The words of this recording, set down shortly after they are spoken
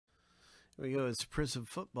Here we go. It's Prizm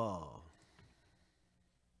football.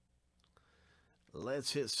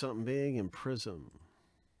 Let's hit something big in Prizm.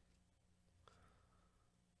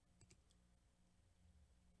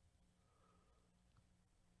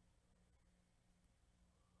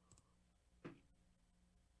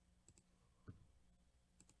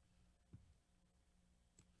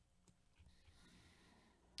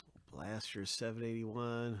 Blaster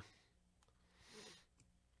 781.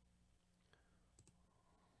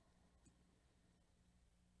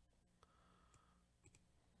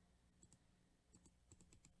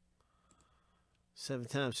 Seven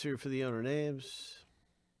times through for the owner names.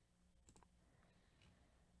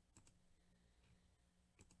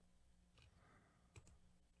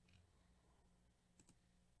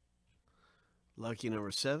 Lucky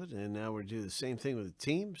number 7, and now we're doing the same thing with the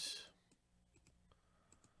teams.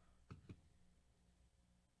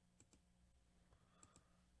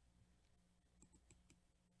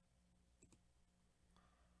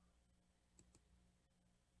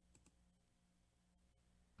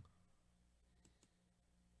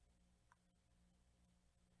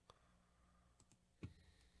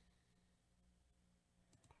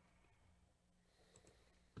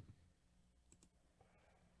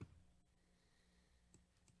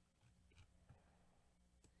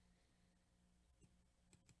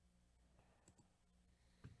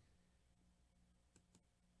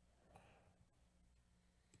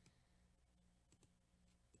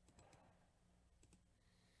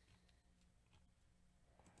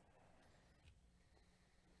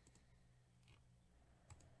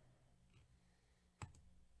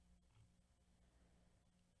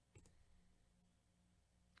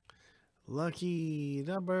 Lucky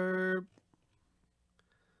number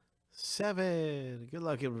 7. Good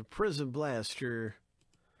luck in Prizm Blaster.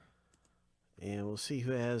 And we'll see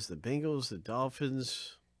who has the Bengals, the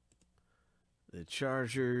Dolphins, the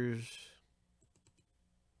Chargers.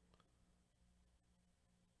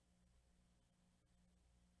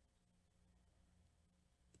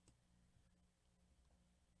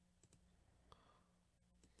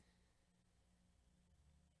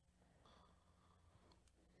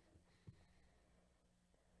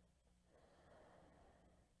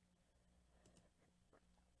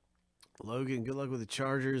 Logan, good luck with the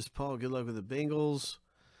Chargers. Paul, good luck with the Bengals.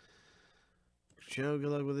 Joe,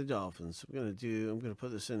 good luck with the Dolphins. I'm gonna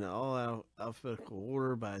put this in all alphabetical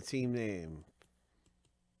order by team name.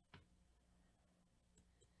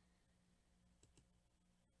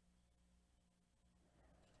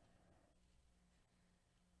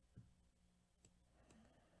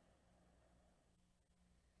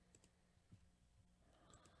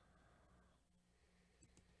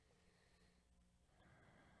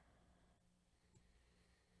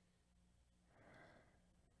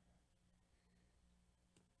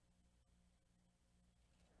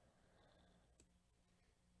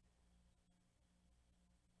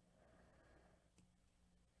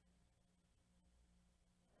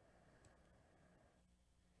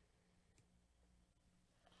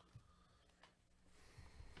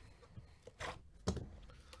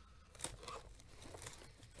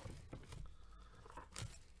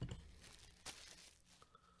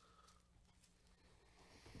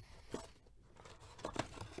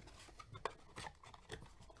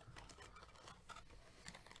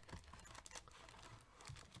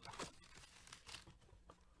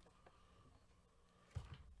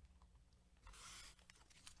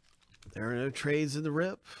 There are no trades in the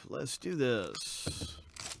rip. Let's do this.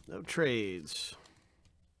 No trades.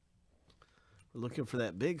 We're looking for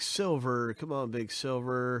that big silver. Come on, big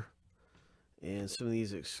silver. And some of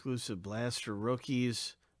these exclusive blaster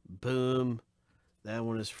rookies. Boom. That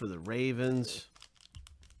one is for the Ravens.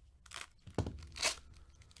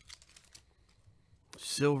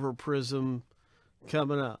 Silver Prizm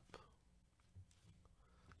coming up.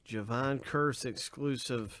 Javon Curse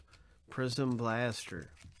exclusive Prizm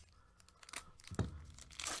Blaster.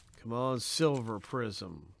 Come on, Silver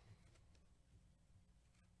Prizm.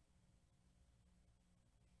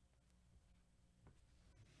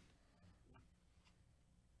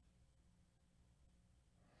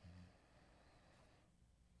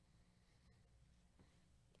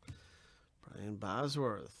 Brian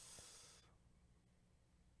Bosworth.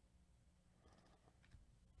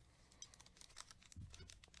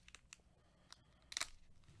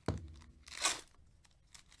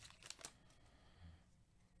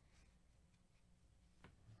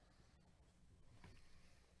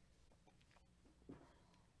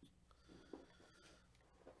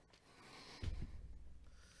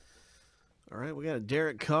 All right, we got a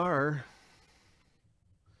Derek Carr.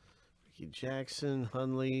 Ricky Jackson,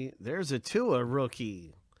 Hundley. There's a Tua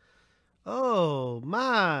rookie. Oh,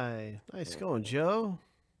 my. Nice going, Joe.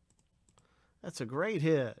 That's a great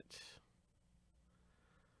hit.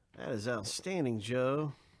 That is outstanding,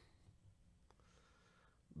 Joe.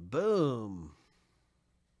 Boom.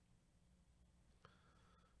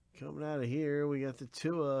 Coming out of here, we got the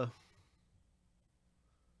Tua.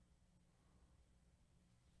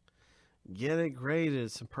 Get it graded.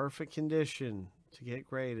 It's in perfect condition to get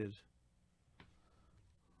graded.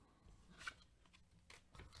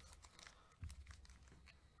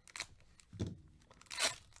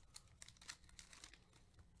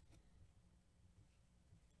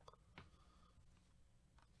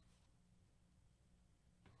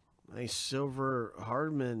 Nice silver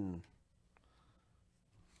Hardman.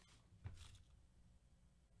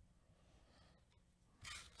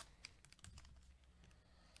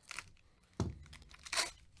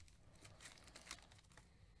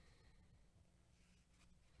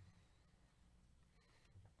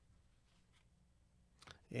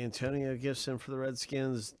 Antonio Gibson for the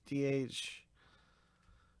Redskins. DH.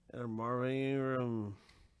 And Marvin Ingram.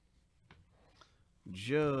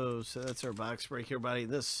 Joe. So that's our box break, everybody.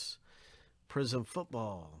 This Prizm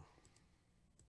football.